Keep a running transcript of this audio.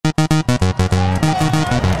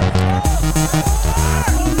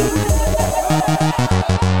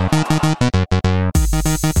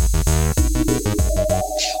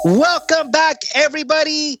Welcome back,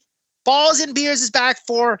 everybody. Balls and Beers is back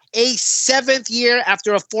for a 7th year.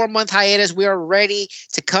 After a 4-month hiatus, we are ready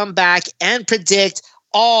to come back and predict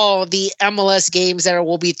all the MLS games that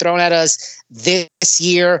will be thrown at us this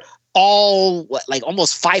year.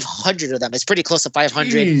 Almost 500 of them. It's pretty close to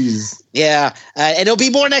 500. Jeez. Yeah. And it'll be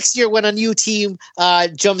more next year when a new team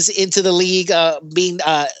jumps into the league, being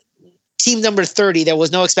team number 30. There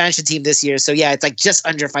was no expansion team this year. So, yeah, it's like just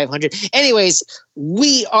under 500. Anyways,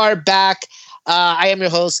 we are back. I am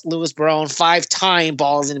your host, Louis Barone, 5-time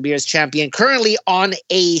Balls and Beers champion, currently on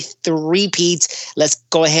a 3-peat. Let's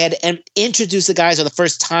go ahead and introduce the guys for the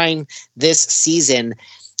first time this season.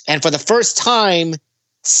 And for the first time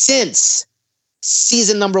since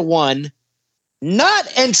season number 1, not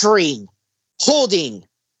entering, holding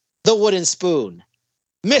the wooden spoon,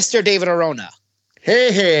 Mr. David Arona.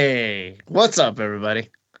 Hey, what's up, everybody?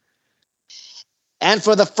 And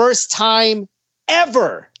for the first time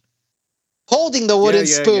ever, holding the wooden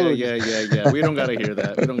spoon. Yeah. We don't gotta hear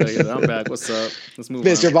that. I'm back. What's up? Let's move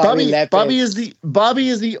Mr. on. Bobby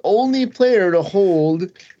is the only player to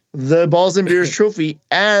hold the Balls and Beers trophy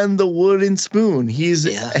and the wooden spoon. He's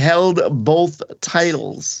held both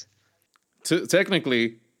titles.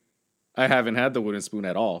 Technically, I haven't had the wooden spoon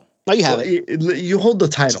at all. No, you haven't. You hold the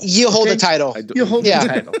title. You hold the title. You hold the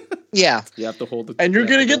title. Yeah. You have to hold the. And you're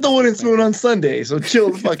gonna get the wooden spoon on Sunday, so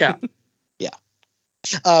chill the fuck out.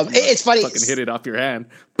 It's funny. Fucking hit it off your hand.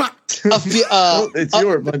 It's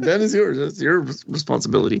yours. That is yours. That's your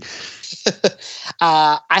responsibility.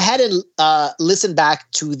 I hadn't listened back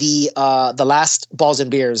to the last Balls and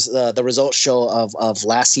Beers, the results show of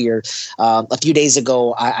last year. A few days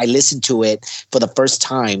ago, I listened to it for the first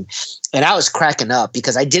time, and I was cracking up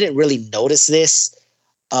because I didn't really notice this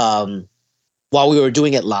while we were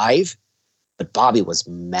doing it live. But Bobby was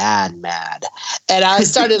mad. And I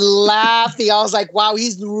started laughing. I was like, wow,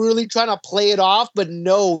 he's really trying to play it off. But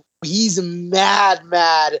no, he's mad.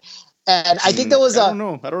 And I think there was I don't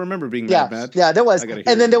know. I don't remember being mad. Yeah, there was. And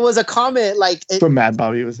then there was a comment like... That's what Mad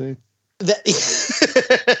Bobby was saying.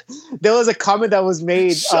 There was a comment that was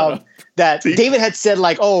made that David had said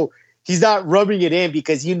like, oh, he's not rubbing it in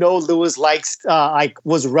because Lewis likes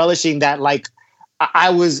was relishing that like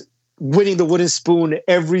I was winning the wooden spoon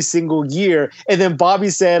every single year. And then Bobby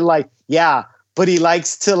said like, yeah, but he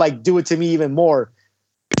likes to like do it to me even more.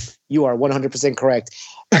 You are 100% correct.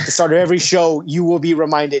 At the start of every show, you will be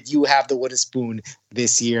reminded you have the wooden spoon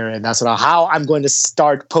this year. And that's how I'm going to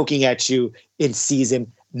start poking at you in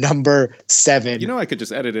season number 7. I could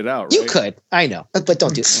just edit it out, right? You could. I know. But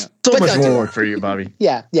don't do it. So much more work for you, Bobby.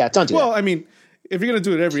 Yeah, don't do that. Well, I mean, if you're going to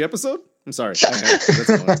do it every episode, I'm sorry.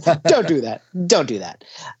 Don't do that.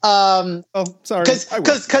 Sorry.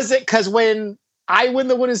 Because when I win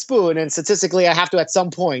the wooden spoon, and statistically I have to at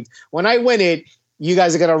some point, when I win it, you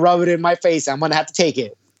guys are going to rub it in my face. I'm going to have to take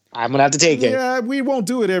it. Yeah, we won't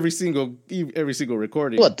do it every single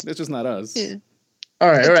recording. What? It's just not us. Yeah. All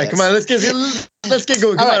right. Come on, let's get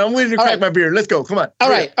going. Come on, I'm waiting to crack my beer. Let's go. Come on. All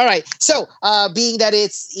right. So, being that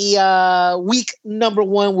it's week number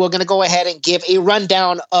 1, we're gonna go ahead and give a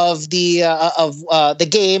rundown of the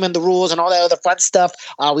game and the rules and all that other fun stuff.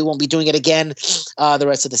 We won't be doing it again the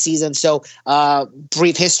rest of the season. So,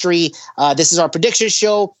 brief history. This is our prediction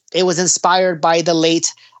show. It was inspired by the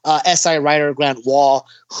late SI writer Grant Wall,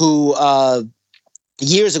 who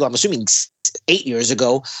years ago, I'm assuming 8 years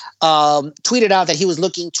ago, tweeted out that he was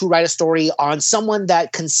looking to write a story on someone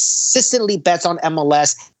that consistently bets on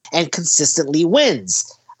MLS and consistently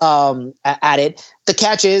wins at it. The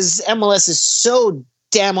catch is MLS is so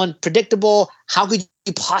damn unpredictable. How could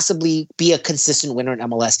you possibly be a consistent winner in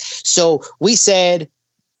MLS? So we said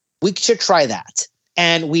we should try that.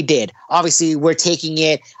 And we did. Obviously, we're taking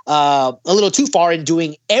it a little too far in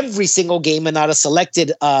doing every single game and not a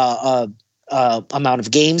selected amount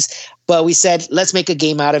of games. But we said, let's make a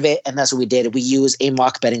game out of it. And that's what we did. We use a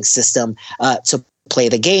mock betting system to play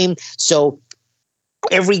the game. So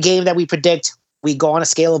every game that we predict, we go on a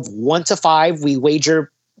scale of 1 to 5. We wager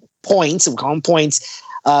points. We call them points.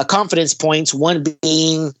 Confidence points, 1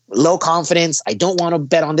 being low confidence. I don't want to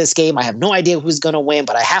bet on this game. I have no idea who's going to win,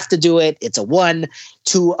 but I have to do it. It's a 1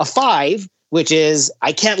 to a 5, which is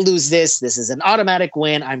I can't lose this. This is an automatic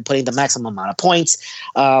win. I'm putting the maximum amount of points.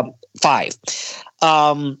 5.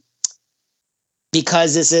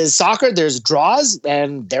 Because this is soccer, there's draws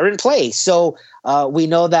and they're in play. So we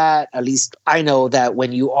know that, at least I know that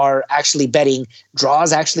when you are actually betting,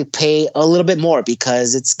 draws actually pay a little bit more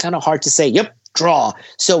because it's kind of hard to say, yep, draw.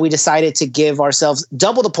 So we decided to give ourselves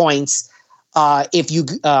double the points if you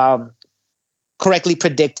correctly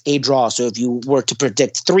predict a draw. So if you were to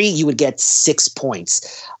predict 3, you would get 6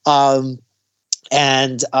 points.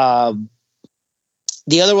 And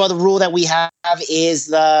the other rule that we have is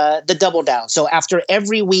the double down. So after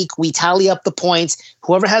every week, we tally up the points.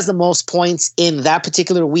 Whoever has the most points in that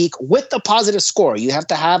particular week with the positive score, you have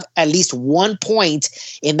to have at least 1 point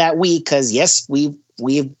in that week. Because yes, we've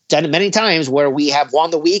done it many times where we have won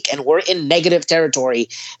the week and we're in negative territory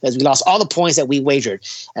because we lost all the points that we wagered.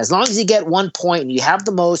 As long as you get 1 point and you have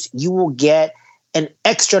the most, you will get an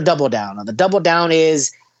extra double down. Now, the double down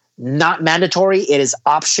is not mandatory. It is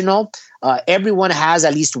optional. Everyone has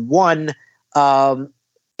at least one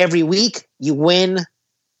every week. You win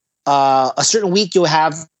a certain week, you'll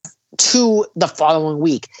have 2 the following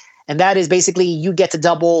week. And that is basically you get to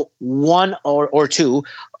double 1 or 2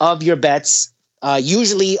 of your bets,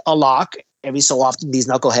 usually a lock. Every so often, these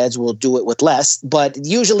knuckleheads will do it with less. But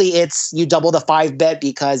usually it's you double the 5 bet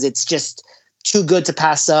because it's just too good to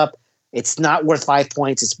pass up. It's not worth 5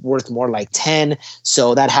 points. It's worth more like 10.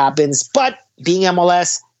 So that happens. But being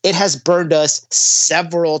MLS, it has burned us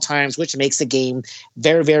several times, which makes the game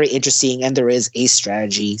very, very interesting. And there is a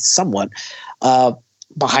strategy somewhat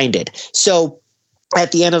behind it. So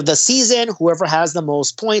at the end of the season, whoever has the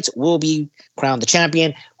most points will be crowned the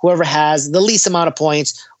champion. Whoever has the least amount of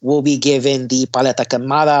points will be given the paleta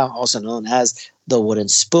quemada, also known as the wooden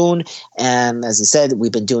spoon. And as I said,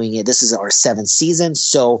 we've been doing it. This is our 7th season.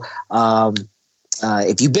 So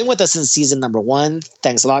if you've been with us since season number 1,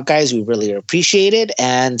 thanks a lot, guys. We really appreciate it.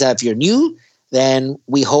 And if you're new, then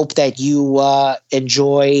we hope that you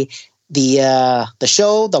enjoy the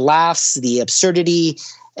show, the laughs, the absurdity,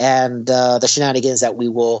 and the shenanigans that we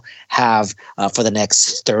will have for the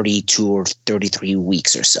next 32 or 33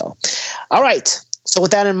 weeks or so. All right. So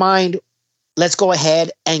with that in mind, let's go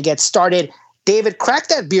ahead and get started. David, crack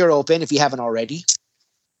that beer open if you haven't already.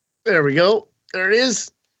 There we go. There it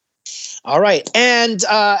is. All right. And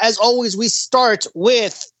as always, we start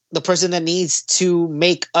with the person that needs to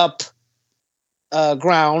make up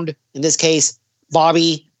ground. In this case,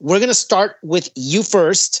 Bobby. We're going to start with you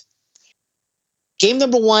first. Game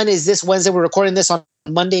number 1 is this Wednesday. We're recording this on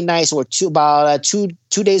Monday night, so we're about two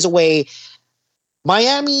days away.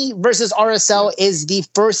 Miami versus RSL is the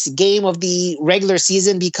first game of the regular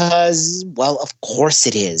season because, well, of course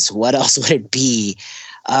it is. What else would it be?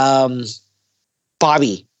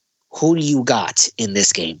 Bobby, who do you got in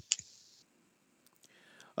this game?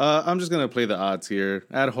 I'm just going to play the odds here.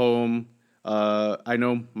 At home, I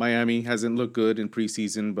know Miami hasn't looked good in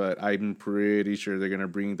preseason, but I'm pretty sure they're going to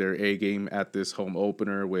bring their A game at this home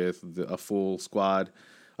opener with a full squad.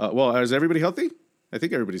 Well, is everybody healthy? I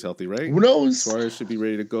think everybody's healthy, right? Who knows? Suarez should be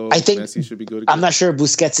ready to go. I think Messi should be good to go. I'm not sure if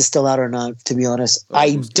Busquets is still out or not, to be honest.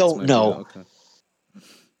 I don't know.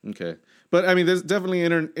 Okay. But I mean, there's definitely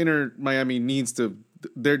Inter Miami needs to.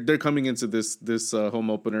 They're coming into this home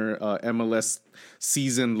opener MLS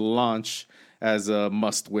season launch as a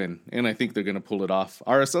must win, and I think they're going to pull it off.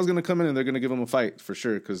 RSL's going to come in and they're going to give them a fight for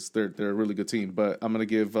sure because they're a really good team. But I'm going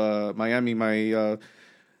to give Miami my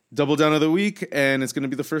double down of the week, and it's going to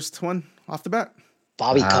be the first one off the bat.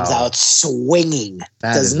 Bobby comes out swinging.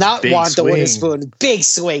 Does not want the wooden spoon. Big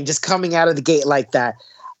swing, just coming out of the gate like that.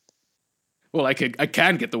 Well, I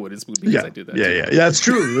can get the wooden spoon because I do that. Yeah. That's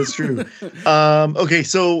true. That's true. Okay,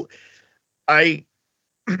 so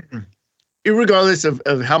irregardless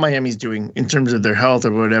of how Miami's doing in terms of their health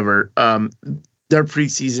or whatever, their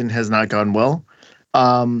preseason has not gone well.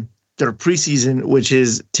 Their preseason, which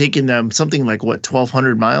has taken them something like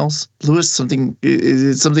 1,200 miles, Lewis, something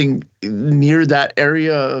near that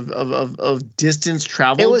area of distance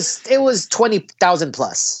travel. It was 20,000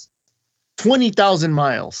 plus. 20,000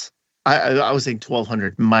 miles. I was saying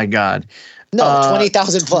 1,200. My God. No,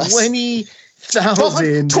 20,000 plus.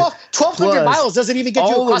 20,000. 1,200 miles doesn't even get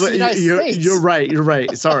you across the United States. You're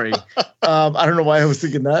right. Sorry. I don't know why I was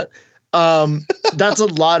thinking that. That's a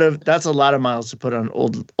lot of miles to put on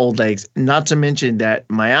old legs. Not to mention that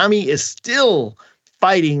Miami is still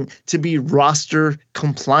fighting to be roster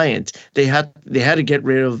compliant. They had to get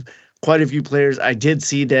rid of quite a few players. I did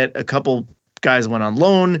see that a couple guys went on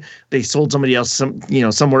loan. They sold somebody else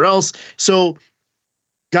somewhere else. So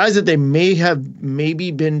guys that they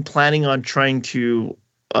maybe been planning on trying to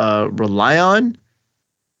rely on,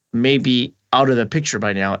 maybe out of the picture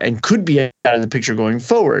by now and could be out of the picture going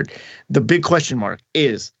forward. The big question mark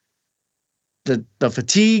is the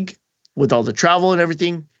fatigue with all the travel and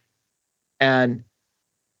everything, and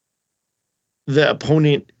the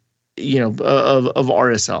opponent, of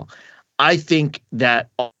RSL. I think that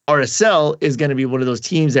RSL is going to be one of those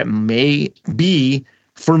teams that may be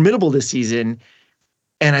formidable this season,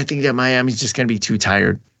 and I think that Miami's just going to be too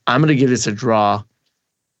tired. I'm going to give this a draw.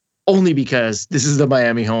 Only because this is the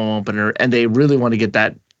Miami home opener and they really want to get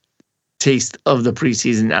that taste of the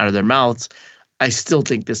preseason out of their mouths. I still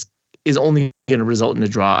think this is only going to result in a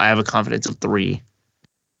draw. I have a confidence of 3.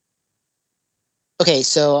 Okay,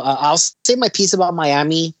 so I'll say my piece about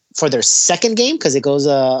Miami for their second game because it goes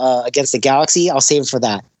against the Galaxy. I'll save it for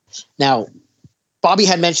that. Now, Bobby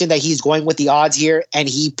had mentioned that he's going with the odds here, and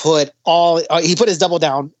he put his double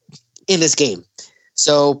down in this game.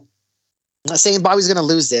 So I'm not saying Bobby's going to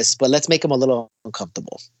lose this, but let's make him a little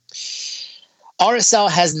uncomfortable. RSL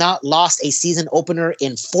has not lost a season opener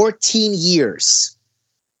in 14 years.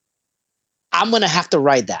 I'm going to have to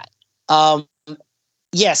ride that.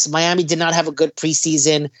 Yes, Miami did not have a good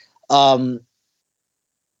preseason. A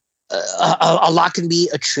lot can be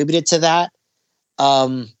attributed to that.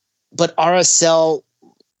 But RSL,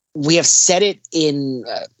 we have said it in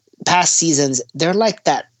past seasons, they're like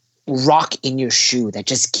that rock in your shoe that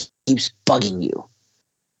just keeps bugging you.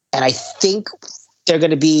 And I think they're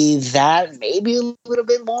going to be that maybe a little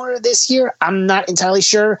bit more this year. I'm not entirely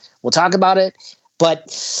sure. We'll talk about it.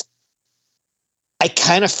 But I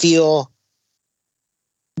kind of feel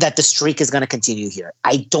that the streak is going to continue here.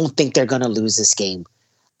 I don't think they're going to lose this game.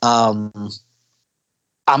 I'm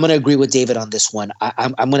going to agree with David on this one.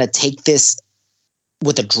 I'm going to take this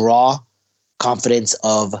with a draw, confidence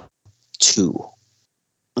of 2.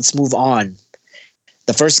 Let's move on.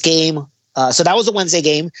 The first game. So that was the Wednesday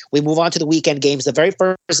game. We move on to the weekend games. The very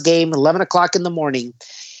first game, 11 o'clock in the morning.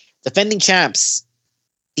 Defending champs,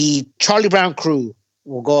 the Charlie Brown crew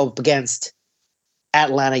will go up against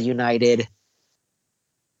Atlanta United.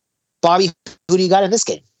 Bobby, who do you got in this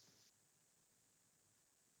game?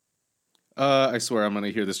 I swear I'm gonna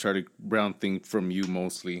hear this Charlie Brown thing from you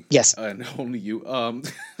mostly. Yes, and only you. I'm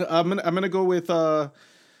gonna go with. Look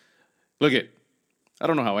it. I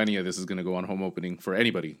don't know how any of this is gonna go on home opening for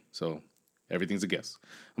anybody, so everything's a guess.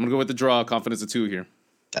 I'm gonna go with the draw. Confidence of 2 here.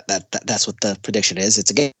 That's what the prediction is. It's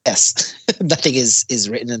a guess. Nothing is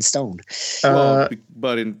written in stone. But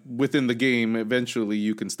within the game, eventually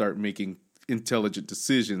you can start making intelligent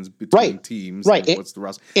decisions between teams. Right. And what's the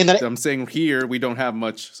roster? I'm saying here we don't have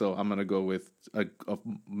much, so I'm gonna go with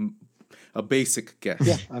a basic guess.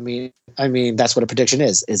 Yeah, I mean that's what a prediction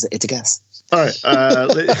is. It's a guess. All right.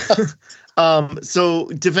 So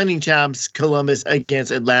defending champs, Columbus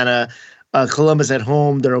against Atlanta. Columbus at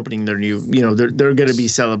home. They're opening their new. They're going to be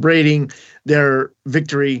celebrating their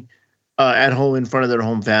victory at home in front of their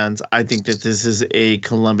home fans. I think that this is a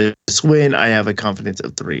Columbus win. I have a confidence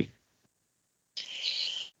of 3.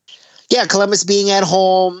 Yeah, Columbus being at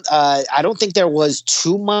home, I don't think there was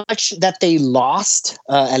too much that they lost,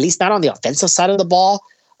 at least not on the offensive side of the ball,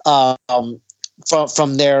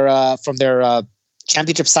 from their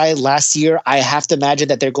championship side last year. I have to imagine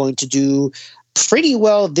that they're going to do pretty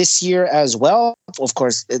well this year as well. Of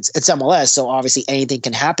course, it's MLS, so obviously anything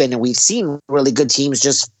can happen, and we've seen really good teams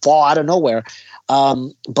just fall out of nowhere.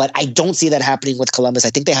 But I don't see that happening with Columbus. I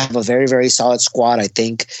think they have a very, very solid squad. I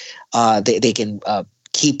think they can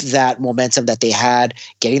keep that momentum that they had,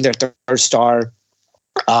 getting their third star,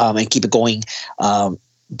 and keep it going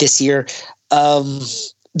this year.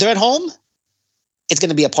 They're at home. It's going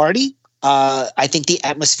to be a party. I think the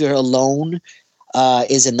atmosphere alone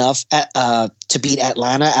is enough to beat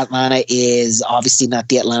Atlanta. Atlanta is obviously not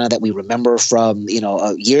the Atlanta that we remember from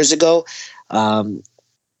years ago. I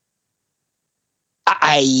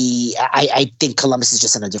think Columbus is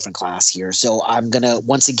just in a different class here. So I'm going to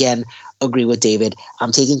once again agree with David.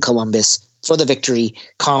 I'm taking Columbus for the victory,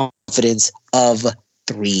 confidence of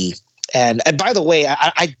 3. And by the way,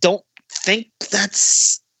 I don't think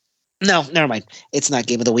that's. No, never mind. It's not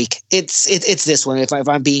game of the week. It's this one. If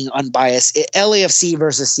I'm being unbiased, LAFC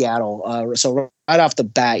versus Seattle. So right off the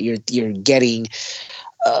bat, you're getting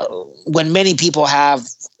when many people have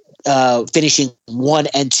finishing 1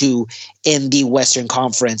 and 2 in the Western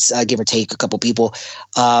Conference, give or take a couple people.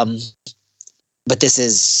 But this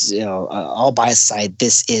is, all bias aside,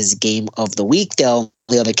 this is game of the week. The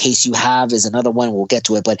only other case you have is another one. We'll get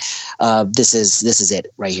to it, but this is it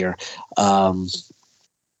right here.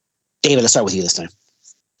 David, let's start with you this time.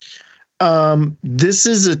 This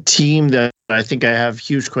is a team that I think I have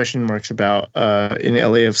huge question marks about in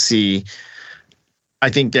LAFC. I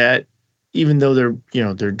think that even though they're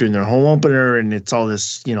doing their home opener and it's all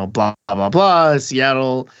this, blah, blah, blah,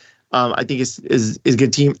 Seattle, I think is a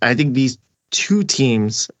good team. I think these two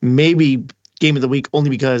teams maybe game of the week only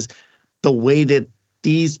because the way that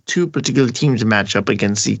these two particular teams match up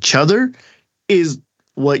against each other is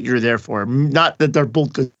what you're there for. Not that they're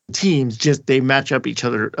both good teams, just they match up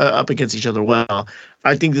up against each other well.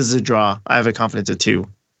 I think this is a draw. I have a confidence of 2.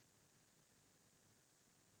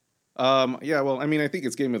 Yeah, well, I mean, I think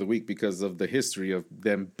it's game of the week because of the history of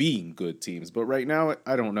them being good teams. But right now,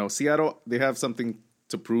 I don't know. Seattle, they have something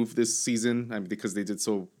to prove this season. I mean, because they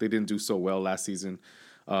didn't do so well last season.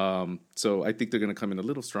 So I think they're going to come in a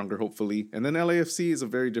little stronger, hopefully. And then LAFC is a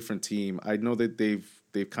very different team. I know that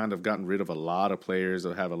they've kind of gotten rid of a lot of players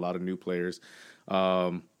or have a lot of new players.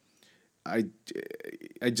 I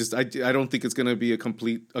don't think it's going to be a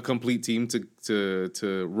complete team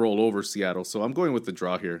to roll over Seattle. So I'm going with the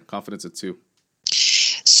draw here. Confidence at 2.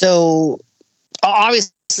 So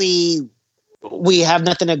obviously we have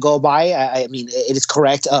nothing to go by. I mean, it is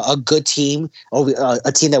correct. A good team or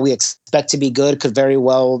a team that we expect to be good could very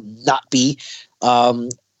well not be.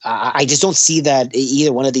 I just don't see that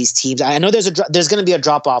either one of these teams. I know there's going to be a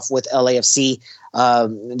drop off with LAFC.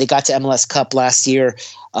 They got to MLS Cup last year.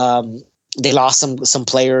 They lost some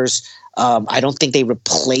players. I don't think they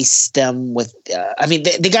replaced them with. I mean,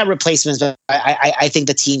 they got replacements, but I think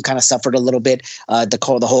the team kind of suffered a little bit.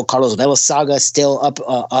 The whole Carlos Vela saga is still up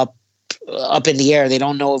in the air. They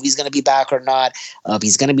don't know if he's going to be back or not. If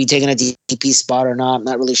he's going to be taking a DP spot or not. I'm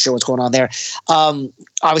not really sure what's going on there.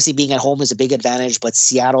 Obviously, being at home is a big advantage, but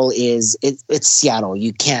Seattle it's Seattle.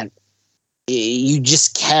 You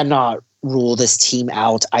just cannot rule this team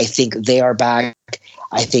out. I think they are back.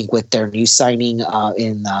 I think with their new signing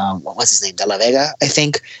in what's his name, De La Vega, I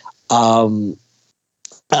think. That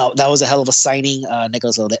was a hell of a signing.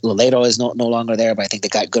 Nicholas Loledo is no longer there, but I think they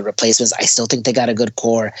got good replacements. I still think they got a good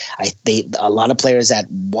core. A lot of players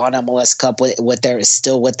that won MLS Cup with there is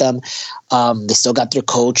still with them. They still got their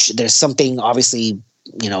coach. There's something obviously,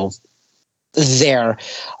 there.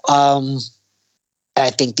 I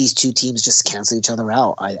think these two teams just cancel each other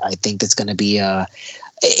out. I think it's going to be a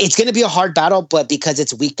hard battle, but because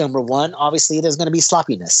it's week number 1, obviously there's going to be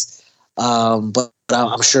sloppiness. But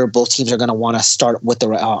I'm sure both teams are going to want to start with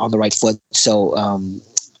on the right foot. So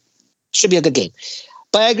should be a good game.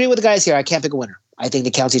 But I agree with the guys here. I can't pick a winner. I think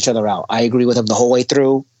they cancel each other out. I agree with them the whole way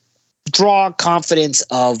through. Draw, confidence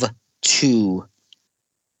of 2.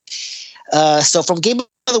 So from game of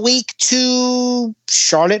the week to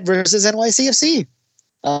Charlotte versus NYCFC.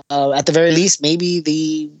 At the very least, maybe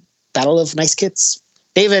the battle of nice kits.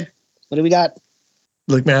 David, what do we got?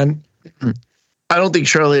 Look, man, I don't think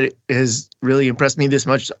Charlotte has really impressed me this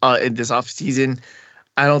much in this offseason.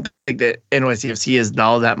 I don't think that NYCFC is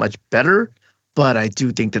now that much better, but I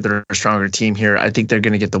do think that they're a stronger team here. I think they're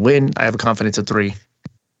going to get the win. I have a confidence of 3.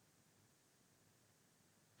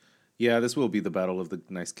 Yeah, this will be the battle of the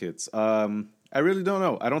nice kids. I really don't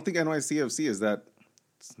know. I don't think NYCFC is that.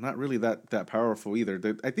 It's not really that powerful either.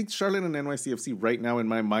 I think Charlotte and NYCFC right now in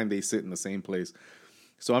my mind they sit in the same place.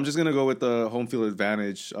 So I'm just gonna go with the home field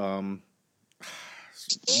advantage.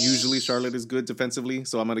 Usually Charlotte is good defensively,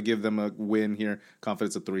 so I'm gonna give them a win here.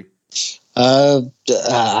 Confidence of 3. I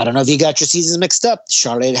don't know if you got your seasons mixed up.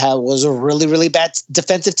 Charlotte was a really, really bad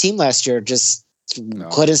defensive team last year. Just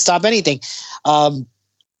couldn't stop anything.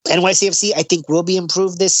 NYCFC, I think, will be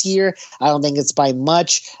improved this year. I don't think it's by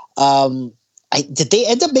much. Did they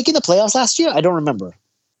end up making the playoffs last year? I don't remember.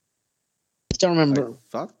 I don't remember. I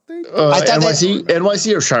thought they.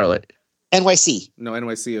 NYC or Charlotte? NYC. No,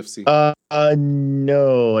 NYCFC.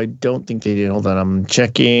 No, I don't think they did. Hold on, I'm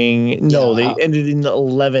checking. No, they ended in the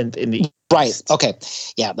 11th in the. Right. Okay.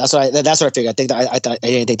 Yeah, that's what I figured. I think I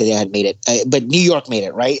didn't think that they had made it, but New York made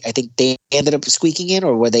it, right? I think they ended up squeaking in,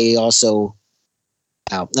 or were they also?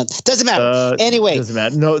 No, doesn't matter. Anyway, doesn't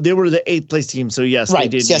matter. No, they were the 8th place team, so yes, right.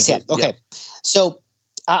 They did. Yes. Okay. Yeah. So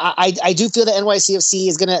I do feel that NYCFC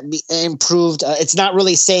is going to be improved. It's not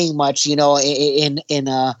really saying much, in a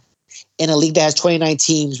league that has 29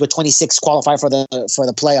 teams with 26 qualify for the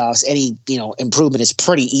playoffs. Any improvement is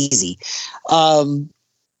pretty easy.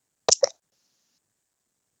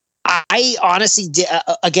 I honestly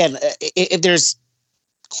again, if there's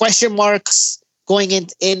question marks going in,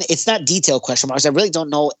 it's not detailed question marks. I really don't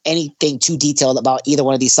know anything too detailed about either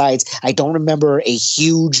one of these sides. I don't remember a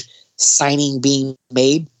huge signing being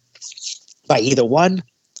made by either one.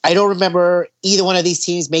 I don't remember either one of these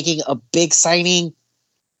teams making a big signing.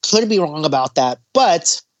 Could be wrong about that,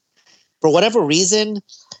 but for whatever reason,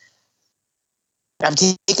 I'm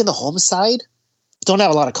taking the home side. Don't have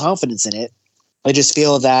a lot of confidence in it. I just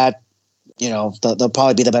feel that they'll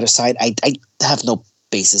probably be the better side. I have no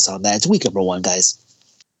basis on that. It's week number 1, guys.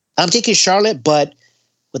 I'm taking Charlotte, but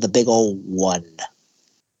with a big old 1.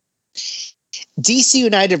 DC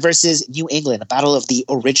United versus New England, a battle of the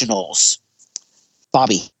originals.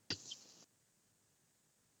 Bobby.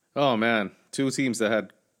 Oh man, 2 teams that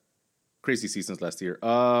had crazy seasons last year.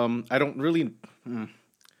 I don't really. I'm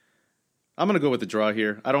gonna go with the draw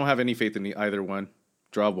here. I don't have any faith in either one.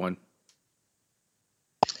 Draw 1.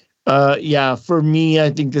 Yeah, for me, I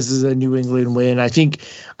think this is a New England win. I think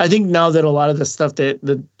now that a lot of the stuff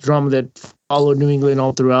the drama that followed New England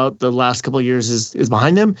all throughout the last couple of years is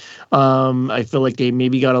behind them. I feel like they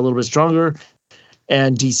maybe got a little bit stronger,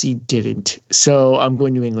 and DC didn't. So I'm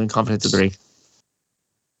going New England, confidence of 3.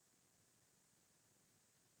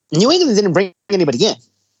 New England didn't bring anybody in,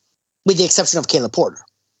 with the exception of Caleb Porter.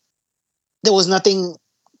 There was nothing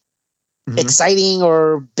exciting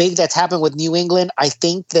or big that's happened with New England. I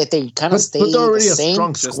think that they kind of stay but they're already the same. A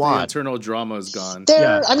strong Just squad. the internal drama is gone.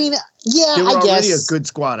 I mean, yeah, they were I guess already a good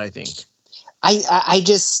squad. I think. I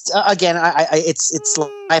just again, it's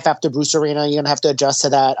life after Bruce Arena. You're gonna have to adjust to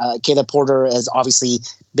that. Caleb Porter has obviously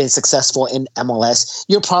been successful in MLS.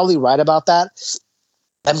 You're probably right about that.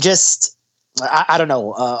 I don't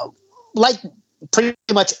know. Like pretty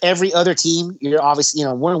much every other team, you're obviously,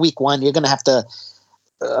 we're in week 1. You're gonna have to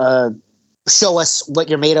show us what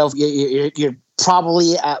you're made of. You're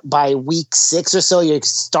probably by week 6 or so, you're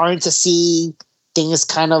starting to see things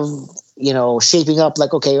kind of, shaping up.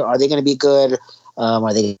 Like, okay, are they going to be good?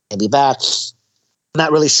 Are they going to be bad? I'm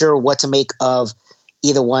not really sure what to make of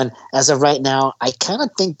either one. As of right now, I kind of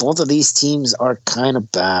think both of these teams are kind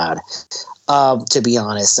of bad, to be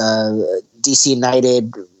honest. DC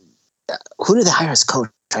United, who did they hire as coach?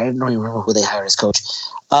 I don't even remember who they hired as coach.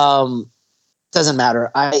 Doesn't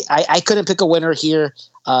matter. I couldn't pick a winner here.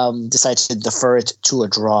 Decided to defer it to a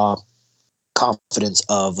draw. Confidence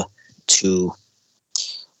of 2.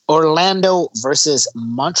 Orlando versus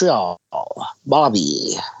Montreal.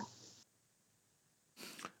 Bobby.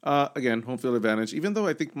 Again, home field advantage. Even though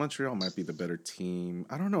I think Montreal might be the better team.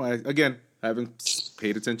 I don't know. I haven't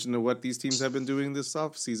paid attention to what these teams have been doing this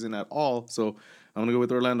off season at all. So I'm gonna go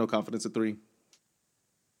with Orlando. Confidence of 3.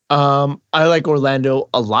 I like Orlando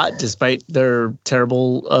a lot, despite their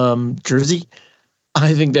terrible jersey.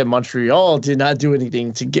 I think that Montreal did not do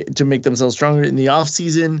anything to make themselves stronger in the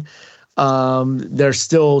offseason. They're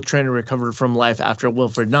still trying to recover from life after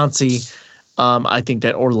Wilfred Nancy. I think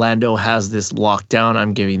that Orlando has this lockdown.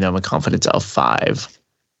 I'm giving them a confidence of 5.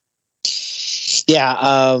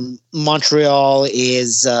 Yeah, Montreal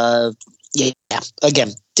is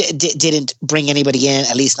again didn't bring anybody in,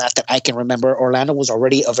 at least not that I can remember. Orlando was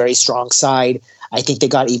already a very strong side. I think they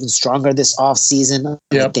got even stronger this offseason.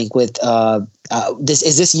 Yep. I think with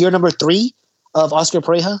this year number 3 of Oscar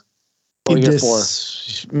Pareja, or year 4?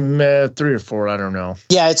 3 or 4, I don't know.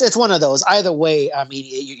 Yeah, it's one of those. Either way, I mean,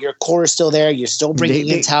 your core is still there. You're still bringing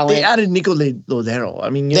in talent. They added Nico Lodero. I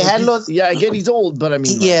mean, they had again, he's old, but I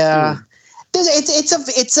mean, yeah.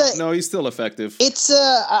 It's a no, he's still effective.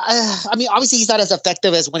 I mean, obviously he's not as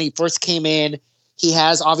effective as when he first came in. He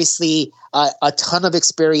has obviously a ton of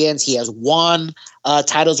experience. He has won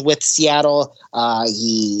titles with Seattle.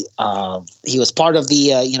 He was part of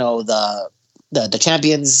the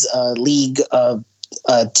Champions League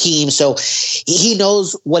team, so he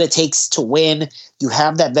knows what it takes to win. You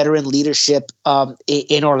have that veteran leadership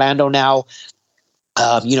in Orlando now.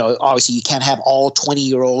 Obviously you can't have all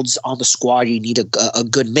 20-year-olds on the squad. You need a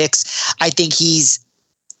good mix. I think he's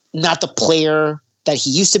not the player that he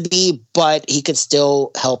used to be, but he could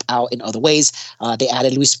still help out in other ways. They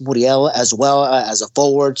added Luis Muriel as well as a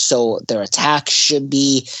forward, so their attack should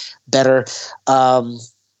be better.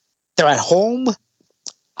 They're at home.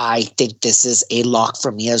 I think this is a lock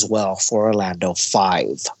for me as well for Orlando.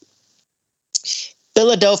 5.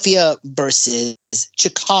 Philadelphia versus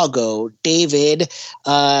Chicago. David,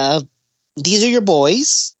 these are your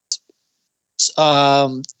boys.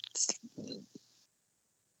 From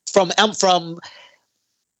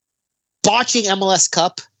botching MLS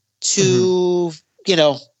Cup to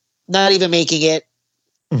not even making it.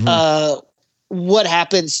 What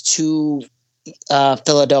happens to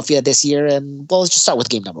Philadelphia this year? And let's just start with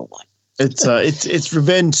game number 1. It's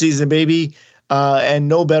revenge season, baby. And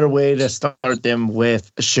no better way to start them with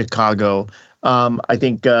Chicago. I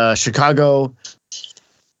think Chicago,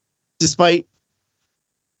 despite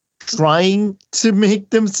trying to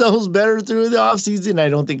make themselves better through the offseason, I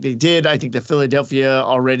don't think they did. I think that Philadelphia,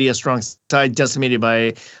 already a strong side, decimated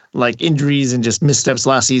by injuries and just missteps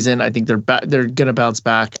last season. I think they're going to bounce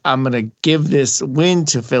back. I'm going to give this win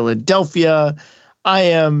to Philadelphia. I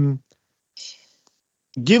am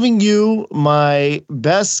giving you my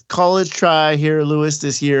best college try here, Lewis,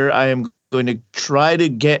 this year. I am going to try to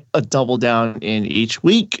get a double down in each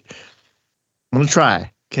week. I'm going to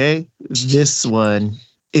try, okay? This one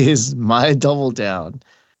is my double down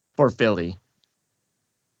for Philly.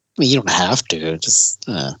 I mean, you don't have to. Just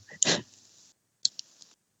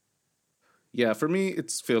Yeah, for me,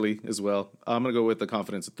 it's Philly as well. I'm going to go with the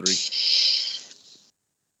confidence of 3.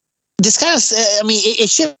 this kind of, I mean, it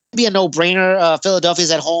should be a no-brainer. Philadelphia's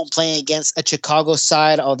at home playing against a Chicago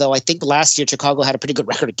side, although I think last year Chicago had a pretty good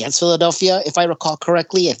record against Philadelphia, if I recall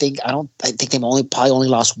correctly. I think they probably only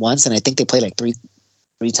lost once, and I think they played like three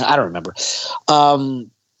times. I don't remember.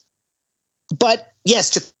 But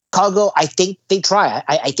yes, Chicago, I think they try.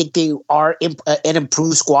 I think they are an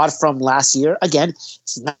improved squad from last year. Again,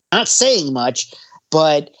 it's not saying much,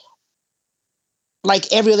 but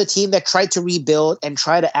like every other team that tried to rebuild and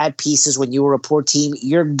try to add pieces when you were a poor team,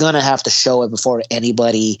 you're going to have to show it before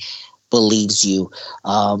anybody believes you.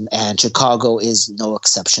 And Chicago is no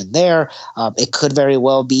exception there. It could very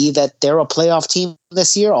well be that they're a playoff team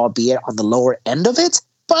this year, albeit on the lower end of it,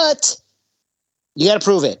 but you got to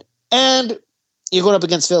prove it. And you're going up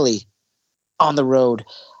against Philly on the road.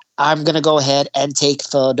 I'm going to go ahead and take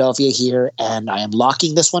Philadelphia here, and I am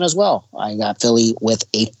locking this one as well. I got Philly with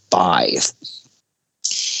a 5.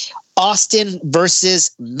 Austin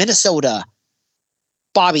versus Minnesota.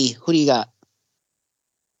 Bobby, who do you got?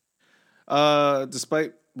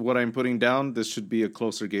 Despite what I'm putting down, this should be a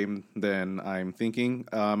closer game than I'm thinking.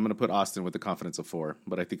 I'm going to put Austin with the confidence of 4,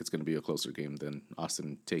 but I think it's going to be a closer game than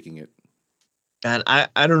Austin taking it. And I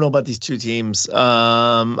don't know about these two teams.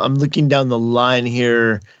 I'm looking down the line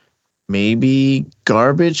here. Maybe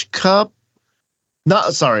garbage cup?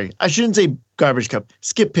 Sorry. I shouldn't say garbage cup.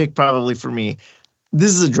 Skip pick probably for me.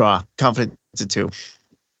 This is a draw. Confidence at 2.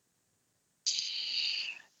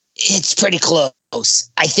 It's pretty close.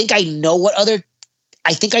 I think I know what other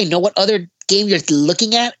game you're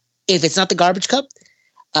looking at if it's not the garbage cup.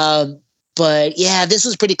 But yeah, this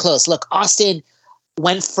was pretty close. Look, Austin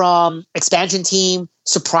went from expansion team,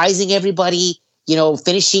 surprising everybody,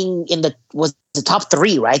 finishing in the top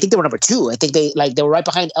 3, right? I think they were number 2. I think they were right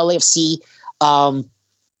behind LAFC. And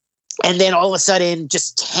then all of a sudden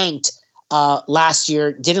just tanked last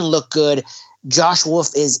year, didn't look good. Josh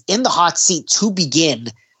Wolf is in the hot seat to begin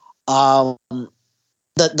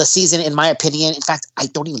the season, in my opinion. In fact, I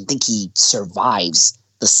don't even think he survives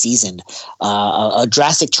the season. A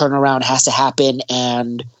drastic turnaround has to happen,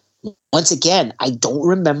 and once again, I don't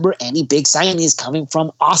remember any big signings coming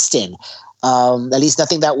from Austin. At least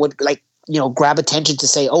nothing that would grab attention to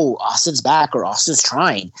say, oh, Austin's back or Austin's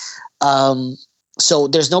trying. So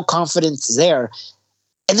there's no confidence there.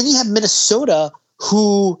 And then you have Minnesota,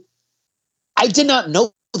 who I did not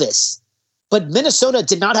know this, but Minnesota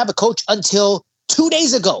did not have a coach until 2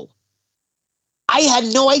 days ago. I had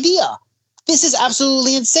no idea. This is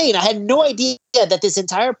absolutely insane. I had no idea that this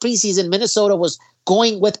entire preseason Minnesota was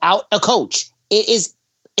going without a coach. It is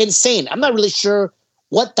insane. I'm not really sure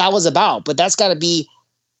what that was about, but that's got to be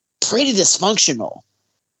pretty dysfunctional.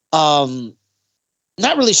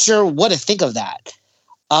 Not really sure what to think of that.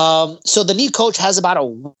 So the new coach has about a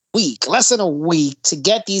week, less than a week, to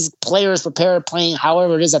get these players prepared, playing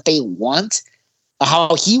however it is that they want,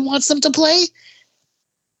 how he wants them to play.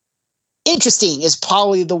 Interesting is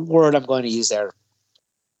probably the word I'm going to use there.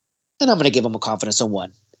 And I'm going to give him a confidence of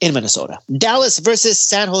 1 in Minnesota. Dallas versus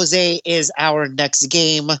San Jose is our next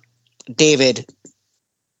game. David.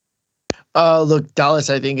 Look,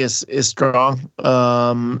 Dallas, I think is strong.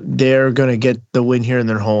 They're going to get the win here in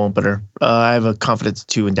their home opener. I have a confidence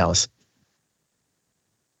 2 in Dallas.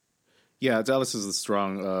 Yeah, Dallas is a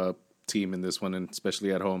strong team in this one, and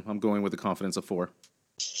especially at home. I'm going with the confidence of 4.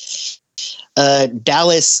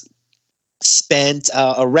 Dallas spent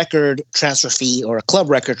a record transfer fee, or a club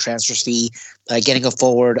record transfer fee, getting a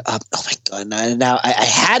forward. Oh my God. Now I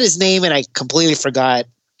had his name and I completely forgot.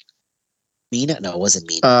 Mina? No, it wasn't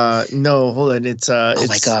Mina. No, hold on. It's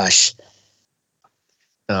my gosh.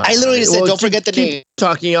 I literally just said, don't forget the name.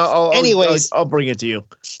 Talking. Anyways, I'll bring it to you.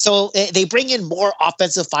 So they bring in more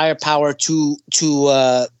offensive firepower to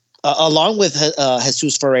along with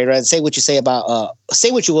Jesus Ferreira, and say what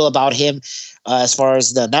you will about him as far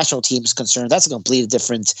as the national team is concerned. That's a completely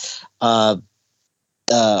different whole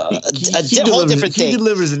different thing. He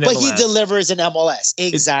delivers in MLS. But he delivers in MLS.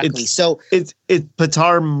 Exactly. It's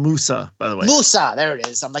Patar Musa, by the way. Musa, there it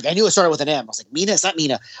is. I'm like, I knew it started with an M. I was like, Mina, it's not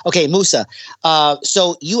Mina. Okay, Musa.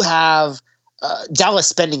 So you have Dallas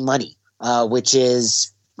spending money, which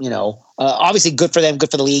is, obviously good for them,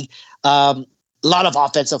 good for the league. A lot of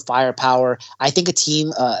offensive firepower. I think a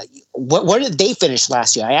team. Where did they finish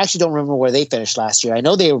last year? I actually don't remember where they finished last year. I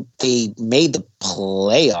know they made the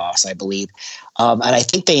playoffs, I believe, and I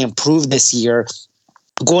think they improved this year,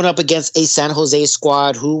 going up against a San Jose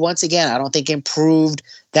squad who, once again, I don't think improved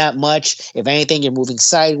that much. If anything, you're moving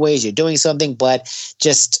sideways. You're doing something, but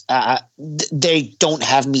just they don't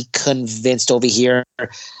have me convinced over here.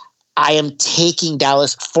 I am taking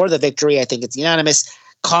Dallas for the victory. I think it's unanimous.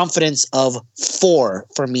 confidence of 4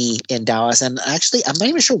 for me in Dallas. And actually, I'm not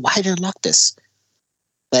even sure why I didn't lock this,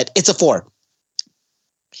 but it's a 4.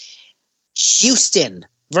 Houston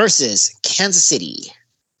versus Kansas City.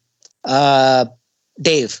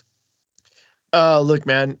 Dave. Look,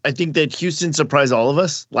 man, I think that Houston surprised all of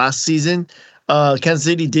us last season. Kansas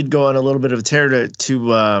City did go on a little bit of a tear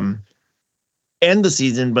to end the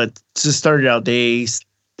season, but to start it out, they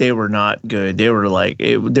were not good. They were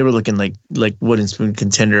they were looking like wooden spoon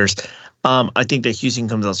contenders. I think that Houston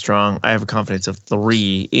comes out strong. I have a confidence of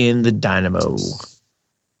 3 in the Dynamo.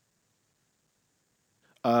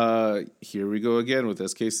 Here we go again with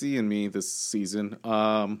SKC and me this season.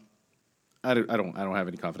 I don't have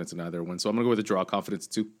any confidence in either one, so I'm gonna go with a draw. Confidence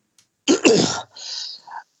 2.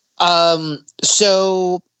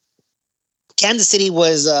 So Kansas City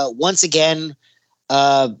was once again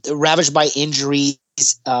ravaged by injuries.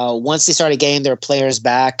 Once they started getting their players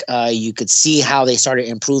back, you could see how they started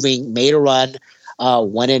improving, made a run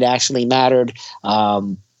when it actually mattered,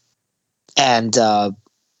 and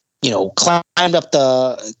climbed up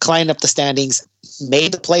the standings,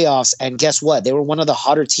 made the playoffs, and guess what? They were one of the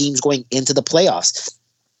hotter teams going into the playoffs.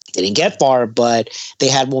 They didn't get far, but they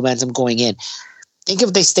had momentum going in. I think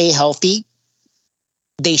if they stay healthy,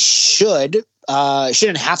 they shouldn't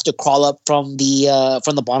have to crawl up from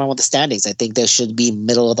the bottom of the standings. I think they should be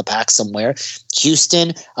middle of the pack somewhere.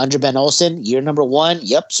 Houston under Ben Olsen, year number 1,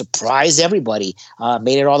 surprised everybody.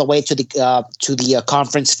 Made it all the way to the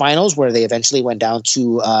conference finals, where they eventually went down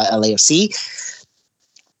to LAFC.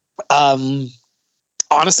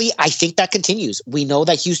 Honestly, I think that continues. We know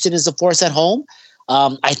that Houston is the force at home.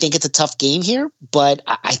 I think it's a tough game here, but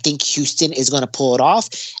I think Houston is going to pull it off.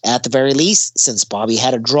 At the very least, since Bobby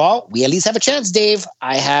had a draw, we at least have a chance, Dave.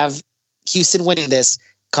 I have Houston winning this.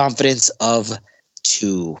 Confidence of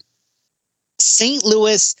 2. St.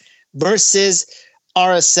 Louis versus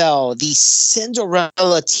RSL, the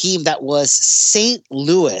Cinderella team that was St.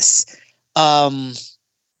 Louis.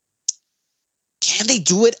 Can they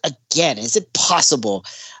do it again? Is it possible?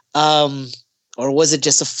 Or was it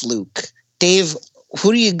just a fluke? Dave,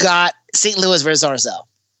 who do you got? St. Louis versus RSL.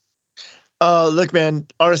 Look, man,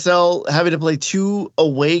 RSL having to play 2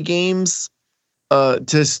 away games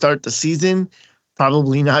to start the season,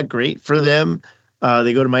 probably not great for them.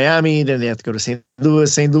 They go to Miami, then they have to go to St.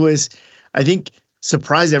 Louis. St. Louis, I think,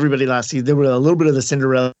 surprised everybody last season. They were a little bit of the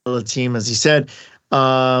Cinderella team, as you said.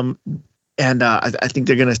 I think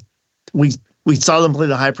they're going to – we saw them play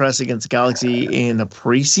the high press against Galaxy in the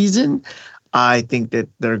preseason. I think that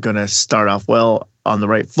they're going to start off well on the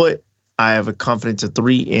right foot. I have a confidence of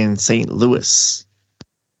 3 in St. Louis.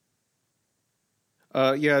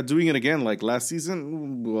 Doing it again like last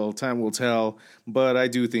season, well, time will tell. But I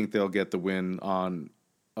do think they'll get the win on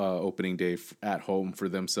opening day at home for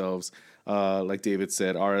themselves. Like David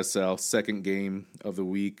said, RSL, second game of the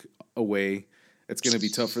week away. It's going to be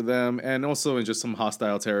tough for them. And also in just some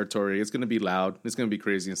hostile territory. It's going to be loud. It's going to be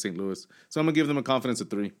crazy in St. Louis. So I'm going to give them a confidence of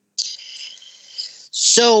 3.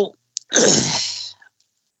 So,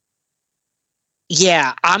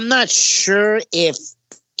 yeah, I'm not sure if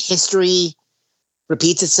history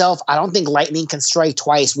repeats itself. I don't think lightning can strike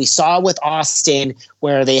twice. We saw with Austin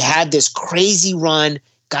where they had this crazy run,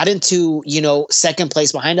 got into, second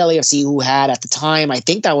place behind LAFC, who had at the time, I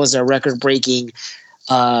think that was a record-breaking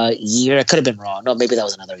year. I could have been wrong. No, maybe that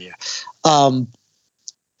was another year. And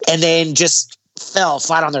then just fell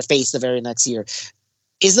flat on their face the very next year.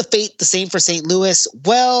 Is the fate the same for St. Louis?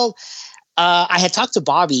 Well, I had talked to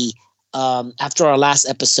Bobby after our last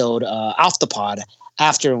episode off the pod,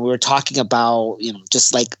 after we were talking about,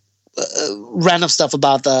 just like random stuff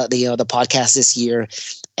about the podcast this year.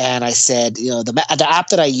 And I said, the app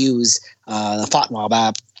that I use, the FOTMOB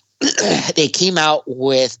app, they came out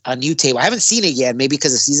with a new table. I haven't seen it yet, maybe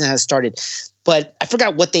because the season has started, but I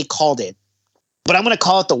forgot what they called it. But I'm going to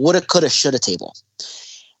call it the woulda, coulda, shoulda table.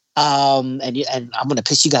 And I'm going to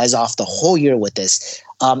piss you guys off the whole year with this.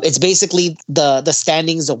 It's basically the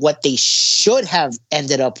standings of what they should have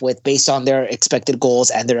ended up with based on their expected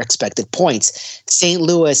goals and their expected points. St.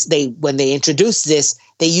 Louis, when they introduced this,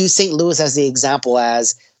 they used St. Louis as the example,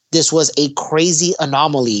 as this was a crazy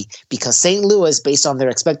anomaly because St. Louis, based on their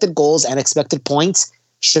expected goals and expected points,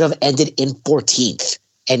 should have ended in 14th.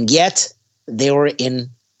 And yet they were in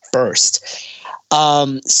first.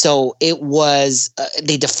 So it was,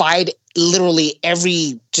 they defied literally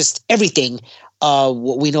everything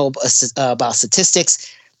what we know about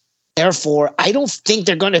statistics. Therefore, I don't think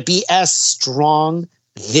they're going to be as strong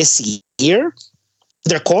this year.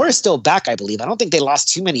 Their core is still back, I believe. I don't think they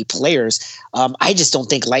lost too many players. I just don't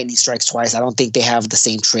think lightning strikes twice. I don't think they have the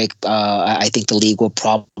same trick. I think the league will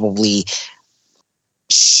probably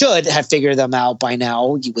should have figured them out by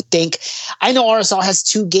now, you would think. I know RSL has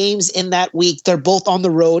 2 games in that week. They're both on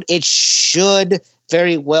the road. It should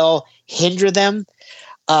very well hinder them.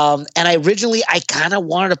 And I kind of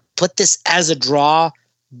wanted to put this as a draw,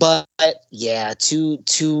 but yeah,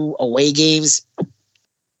 two away games,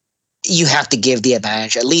 you have to give the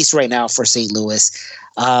advantage, at least right now, for St. Louis.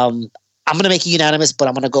 I'm going to make it unanimous, but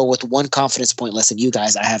I'm going to go with 1 confidence point less than you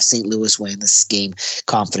guys. I have St. Louis winning this game,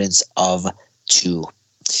 confidence of 2.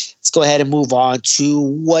 Let's go ahead and move on to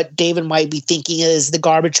what David might be thinking is the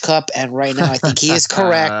garbage cup. And right now, I think he is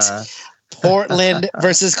correct. Portland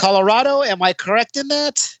versus Colorado. Am I correct in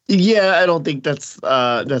that? Yeah, I don't think that's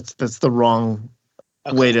the wrong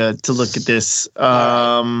way to look at this.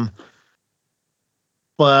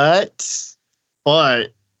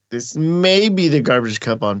 But this may be the garbage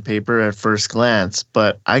cup on paper at first glance.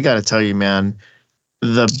 But I got to tell you, man,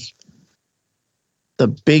 the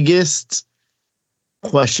biggest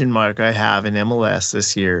question mark I have in MLS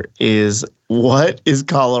this year is, what is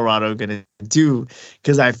Colorado going to do?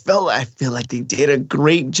 Because I feel like they did a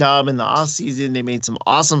great job in the offseason. They made some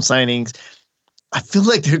awesome signings. I feel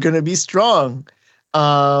like they're going to be strong.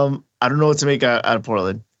 I don't know what to make out of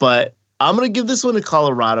Portland, but I'm going to give this one to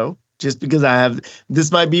Colorado just because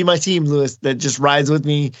this might be my team, Lewis, that just rides with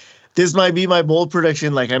me. This might be my bold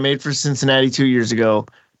prediction like I made for Cincinnati 2 years ago.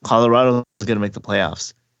 Colorado is going to make the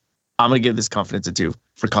playoffs. I'm going to give this confidence a 2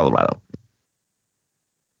 for Colorado.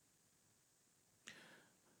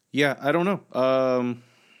 Yeah, I don't know.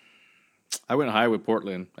 I went high with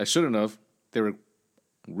Portland. I shouldn't have. They were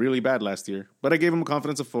really bad last year. But I gave them a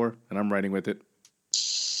confidence of 4, and I'm riding with it.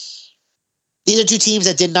 These are 2 teams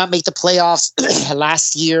that did not make the playoffs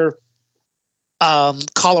last year.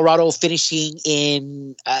 Colorado finishing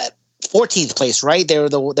in 14th place, right? They were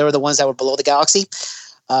the ones that were below the Galaxy.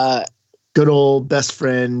 Good old best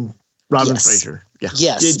friend Robin Fraser. Yeah.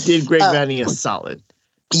 Yes. Did Greg Vanney a solid.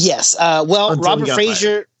 Yes. Well, Robert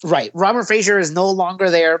Fraser, right. Robert Fraser is no longer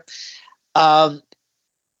there.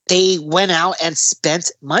 They went out and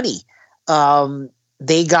spent money.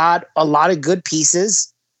 They got a lot of good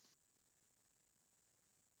pieces.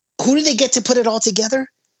 Who did they get to put it all together?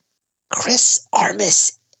 Chris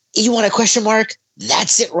Armas. You want a question mark?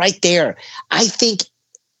 That's it right there. I think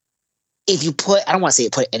if you I don't want to say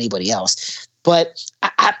put anybody else, but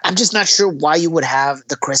I'm just not sure why you would have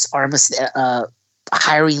the Chris Armas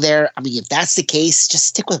hiring there. I mean, if that's the case, just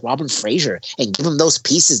stick with Robin Fraser and give him those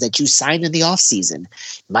pieces that you signed in the offseason.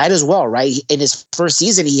 Might as well, right? In his first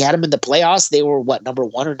season, he had him in the playoffs. They were, number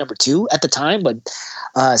 1 or number 2 at the time? But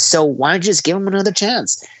so why don't you just give him another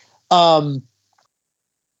chance?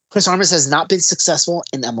 Chris Armas has not been successful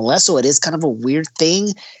in MLS, so it is kind of a weird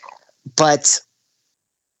thing. But,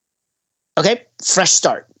 okay, fresh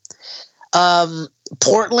start.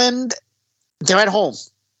 Portland, they're at home.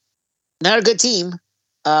 Not a good team.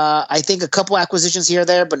 I think a couple acquisitions here or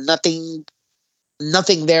there, but nothing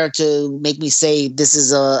there to make me say this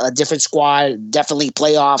is a different squad, definitely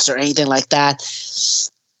playoffs or anything like that.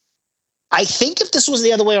 I think if this was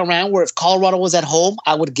the other way around, where if Colorado was at home,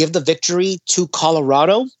 I would give the victory to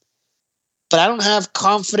Colorado. But I don't have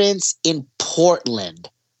confidence in Portland.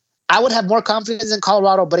 I would have more confidence in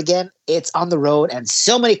Colorado, but again, it's on the road and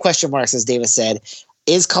so many question marks, as David said.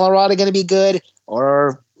 Is Colorado going to be good,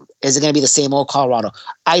 or is it going to be the same old Colorado?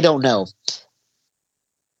 I don't know.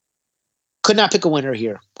 Could not pick a winner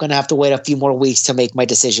here. Going to have to wait a few more weeks to make my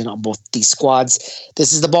decision on both these squads.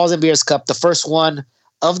 This is the Balls and Beers Cup, the first one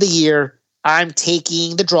of the year. I'm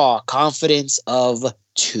taking the draw, confidence of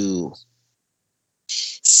 2.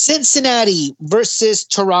 Cincinnati versus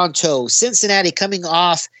Toronto. Cincinnati coming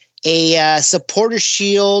off a Supporter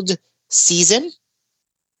Shield season,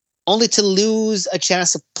 only to lose a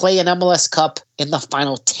chance to play an MLS Cup in the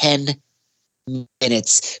final 10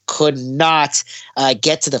 minutes. Could not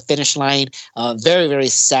get to the finish line. Very, very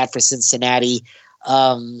sad for Cincinnati.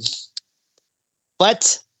 But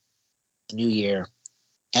new year.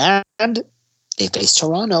 And they face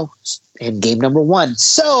Toronto in game number 1.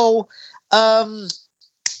 So,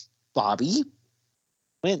 Bobby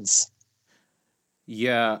wins.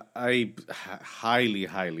 Yeah, I highly,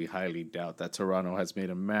 highly, highly doubt that Toronto has made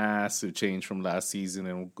a massive change from last season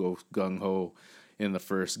and will go gung-ho in the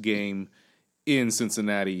first game in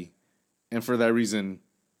Cincinnati. And for that reason,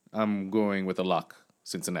 I'm going with a lock,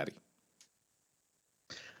 Cincinnati.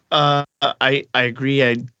 I agree.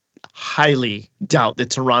 I highly doubt that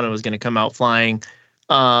Toronto is going to come out flying.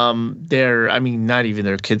 Not even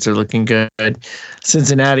their kids are looking good.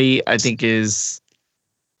 Cincinnati, I think, is,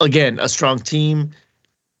 again, a strong team.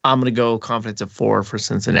 I'm going to go confidence of 4 for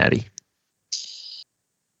Cincinnati.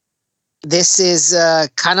 This is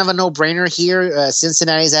kind of a no-brainer here.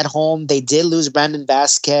 Cincinnati's at home. They did lose Brandon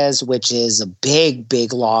Vasquez, which is a big,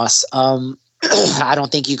 big loss. I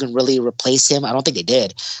don't think you can really replace him. I don't think they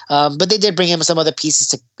did. But they did bring him some other pieces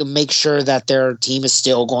to make sure that their team is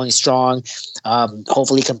still going strong,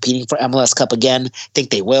 hopefully competing for MLS Cup again. I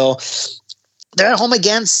think they will. They're at home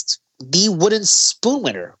against the Wooden Spoon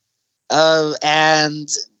winner. And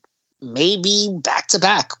maybe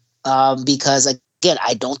back-to-back because, again,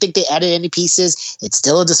 I don't think they added any pieces. It's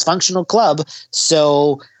still a dysfunctional club.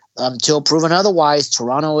 So until proven otherwise,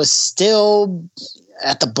 Toronto is still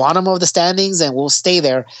at the bottom of the standings and will stay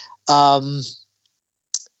there.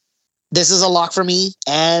 This is a lock for me,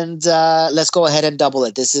 and let's go ahead and double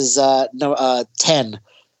it. This is 10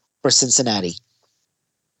 for Cincinnati.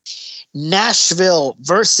 Nashville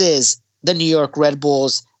versus the New York Red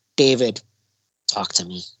Bulls. David, talk to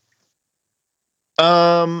me.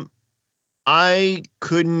 I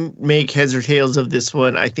couldn't make heads or tails of this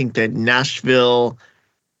one. I think that Nashville,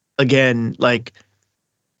 again,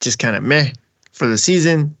 just kind of meh for the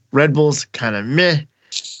season. Red Bulls, kind of meh.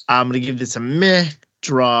 I'm going to give this a meh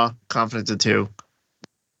draw, confidence of 2.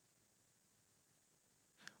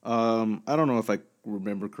 I don't know if I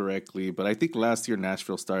remember correctly, but I think last year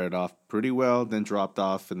Nashville started off pretty well, then dropped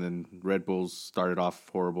off, and then Red Bulls started off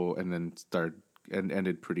horrible and then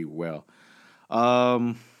ended pretty well.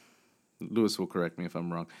 Lewis will correct me if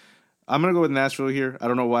I'm wrong. I'm going to go with Nashville here. I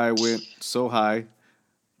don't know why I went so high,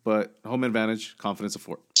 but home advantage, confidence of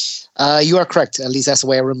 4. You are correct. At least that's the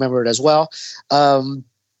way I remember it as well.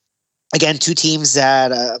 Again, two teams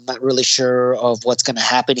that I'm not really sure of what's going to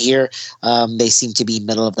happen here. They seem to be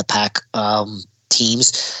middle of the pack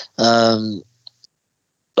teams.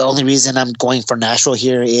 The only reason I'm going for Nashville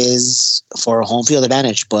here is for home field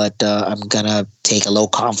advantage, but I'm going to take a low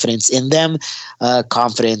confidence in them.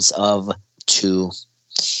 Confidence of 2.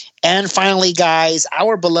 And finally, guys,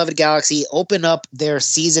 our beloved Galaxy open up their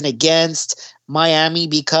season against Miami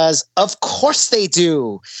because of course they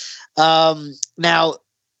do. Now,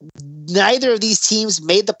 neither of these teams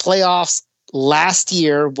made the playoffs last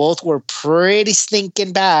year. Both were pretty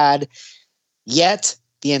stinking bad. Yet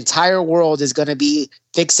the entire world is going to be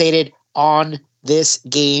fixated on this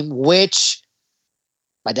game, which,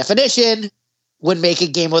 by definition, would make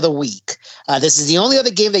it game of the week. This is the only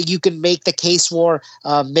other game that you can make the case for.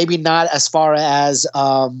 Maybe not as far as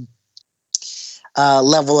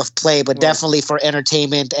level of play, but definitely for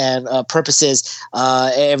entertainment and purposes.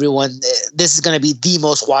 Everyone, this is going to be the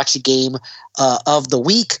most watched game of the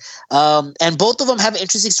week. And both of them have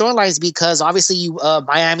interesting storylines because obviously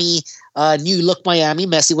Miami, new look Miami.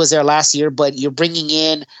 Messi was there last year, but you're bringing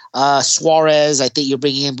in Suarez. I think you're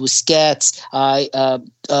bringing in Busquets.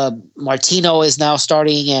 Martino is now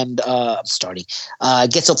starting and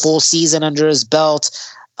gets a full season under his belt.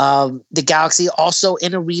 The Galaxy also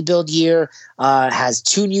in a rebuild year, has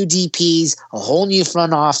 2 new DPs, a whole new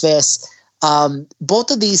front office.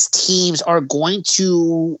 Both of these teams are going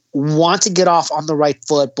to want to get off on the right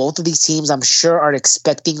foot. Both of these teams, I'm sure, are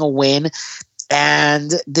expecting a win.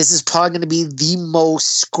 And this is probably going to be the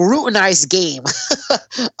most scrutinized game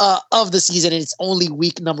of the season. And it's only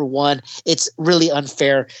week number 1. It's really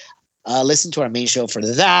unfair. Listen to our main show for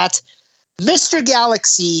that. Mr.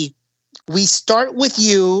 Galaxy, we start with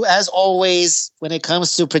you, as always, when it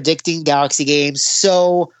comes to predicting Galaxy games.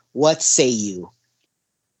 So what say you?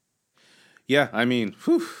 Yeah, I mean,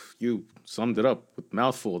 you summed it up with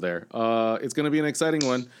mouthful there. It's going to be an exciting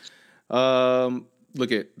one.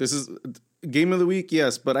 This is game of the week,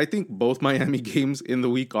 yes, but I think both Miami games in the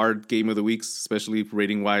week are game of the weeks, especially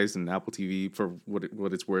rating-wise and Apple TV for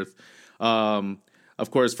what it's worth. Of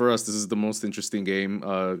course, for us, this is the most interesting game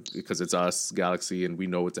because it's us, Galaxy, and we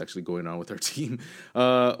know what's actually going on with our team.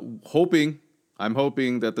 I'm hoping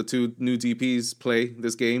that the 2 new DPs play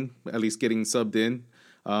this game, at least getting subbed in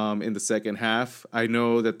the second half. I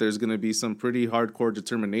know that there's going to be some pretty hardcore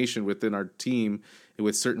determination within our team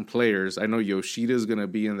with certain players. I know Yoshida's going to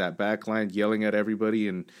be in that back line yelling at everybody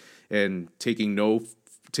and taking no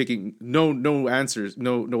answers,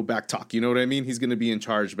 no back talk. You know what I mean? He's going to be in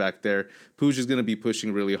charge back there. Puig is going to be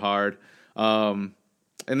pushing really hard. And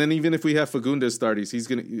then even if we have Fagundes starties, he's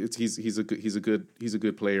a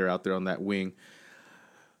good player out there on that wing.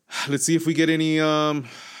 Let's see if we get any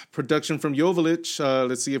production from Joveljic.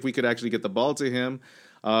 Let's see if we could actually get the ball to him.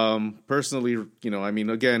 Personally,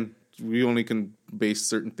 again, we only can base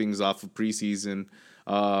certain things off of preseason.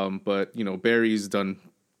 But Barry's done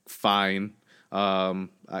fine. He'll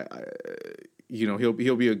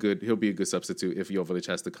be a good substitute if Joveljic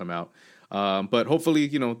has to come out. But hopefully,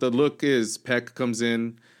 the look is Peck comes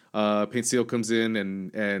in, Paint Seal comes in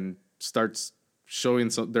and starts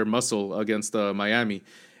showing their muscle against Miami.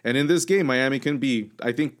 And in this game, Miami can be,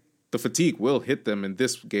 I think the fatigue will hit them in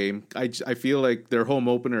this game. I feel like their home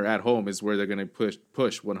opener at home is where they're going to push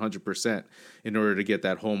 100% in order to get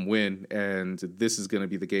that home win. And this is going to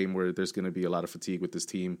be the game where there's going to be a lot of fatigue with this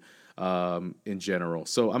team in general.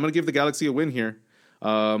 So I'm going to give the Galaxy a win here.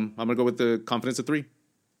 I'm going to go with the confidence of 3.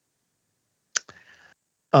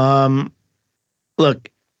 Look,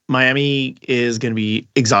 Miami is going to be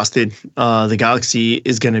exhausted. The Galaxy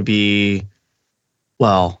is going to be,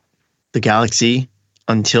 well, the Galaxy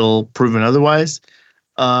until proven otherwise.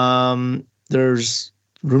 There's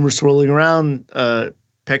rumors swirling around.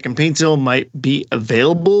 Peck and Paintsville might be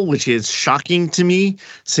available, which is shocking to me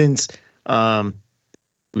since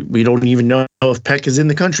we don't even know if Peck is in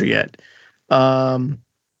the country yet.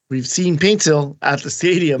 We've seen Paintsville at the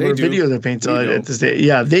stadium or video of Paintsville at the stadium.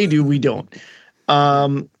 Yeah, they do. We don't.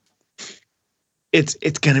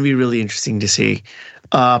 It's going to be really interesting to see.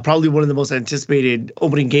 Probably one of the most anticipated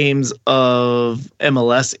opening games of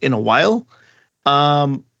MLS in a while.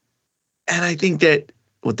 And I think that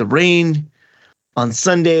with the rain on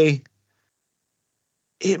Sunday,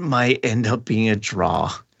 it might end up being a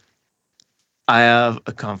draw. I have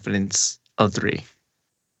a confidence of 3.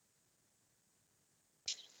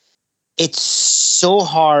 It's so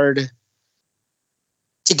hard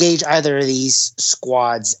to gauge either of these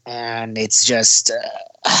squads, and it's just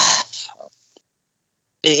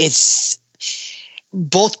it's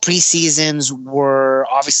both preseasons were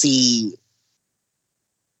obviously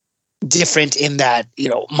different in that,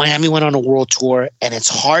 Miami went on a world tour, and it's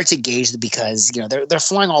hard to gauge because, they're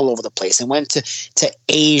flying all over the place and went to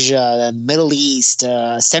Asia, the Middle East,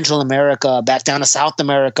 Central America, back down to South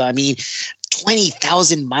America. I mean,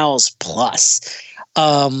 20,000 miles plus.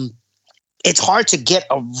 It's hard to get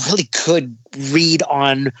a really good read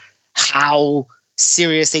on how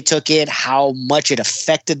serious they took it, how much it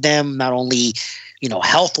affected them, not only,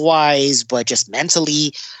 health wise, but just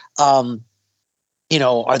mentally. Are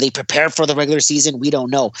they prepared for the regular season? We don't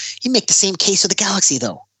know. You make the same case for the Galaxy,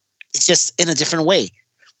 though. It's just in a different way.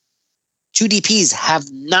 2 DPs have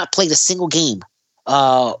not played a single game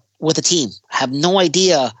with a team, have no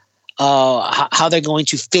idea how they're going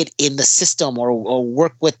to fit in the system or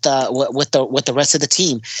work with the rest of the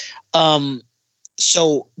team.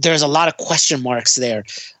 So there's a lot of question marks there.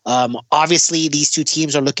 Obviously, these 2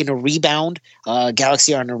 teams are looking to rebound.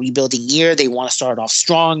 Galaxy are in a rebuilding year. They want to start off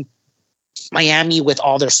strong. Miami, with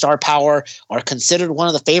all their star power, are considered one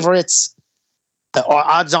of the favorites or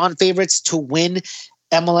odds-on favorites to win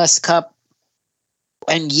MLS Cup.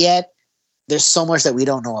 And yet, there's so much that we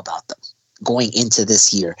don't know about them going into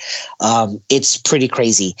this year. It's pretty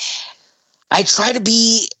crazy. I try to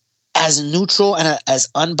be as neutral and as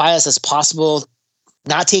unbiased as possible,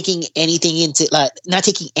 not taking any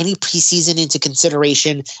preseason into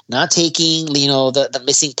consideration, not taking, the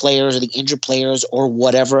missing players or the injured players or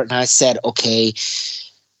whatever. And I said, okay,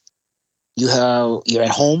 you're at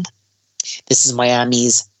home. This is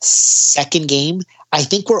Miami's second game. I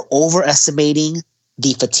think we're overestimating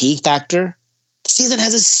the fatigue factor. The season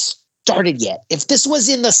hasn't started yet. If this was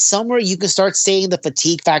in the summer, you can start saying the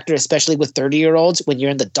fatigue factor, especially with 30-year-olds, when you're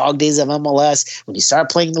in the dog days of MLS, when you start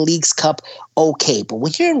playing the League's Cup, okay. But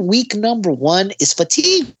when you're in week number 1, is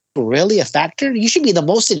fatigue really a factor? You should be the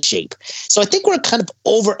most in shape. So I think we're kind of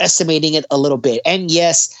overestimating it a little bit. And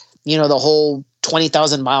yes, the whole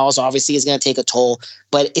 20,000 miles obviously is going to take a toll,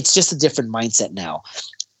 but it's just a different mindset now.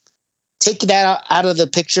 Take that out of the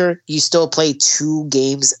picture. You still play 2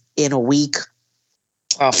 games in a week.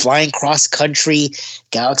 Flying cross country,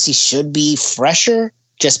 Galaxy should be fresher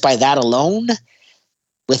just by that alone,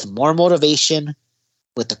 with more motivation,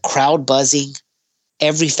 with the crowd buzzing.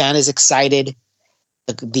 Every fan is excited.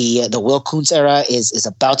 The Will Kuntz era is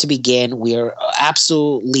about to begin. We are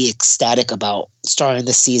absolutely ecstatic about starting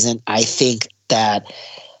the season. I think the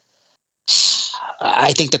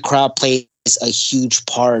crowd plays a huge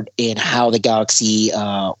part in how the Galaxy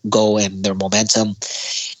go and their momentum.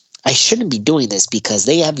 I shouldn't be doing this because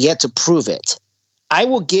they have yet to prove it. I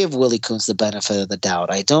will give Willie Kuntz the benefit of the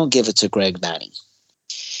doubt. I don't give it to Greg Manning.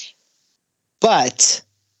 But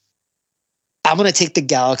I'm going to take the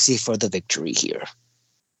Galaxy for the victory here.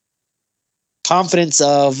 Confidence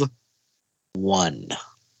of 1,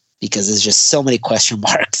 because there's just so many question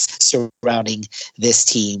marks surrounding this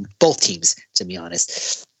team, both teams, to be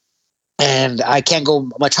honest. And I can't go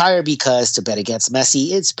much higher because to bet against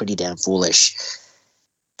Messi, it's pretty damn foolish.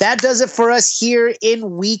 That does it for us here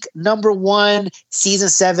in week number 1. Season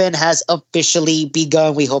 7 has officially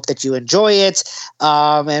begun. We hope that you enjoy it.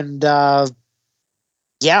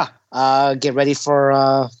 Get ready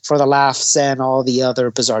for the laughs and all the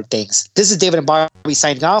other bizarre things. This is David and Bobby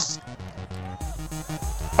signing off.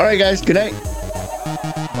 All right, guys. Good night.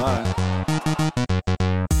 Bye.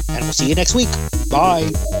 And we'll see you next week.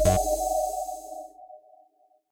 Bye.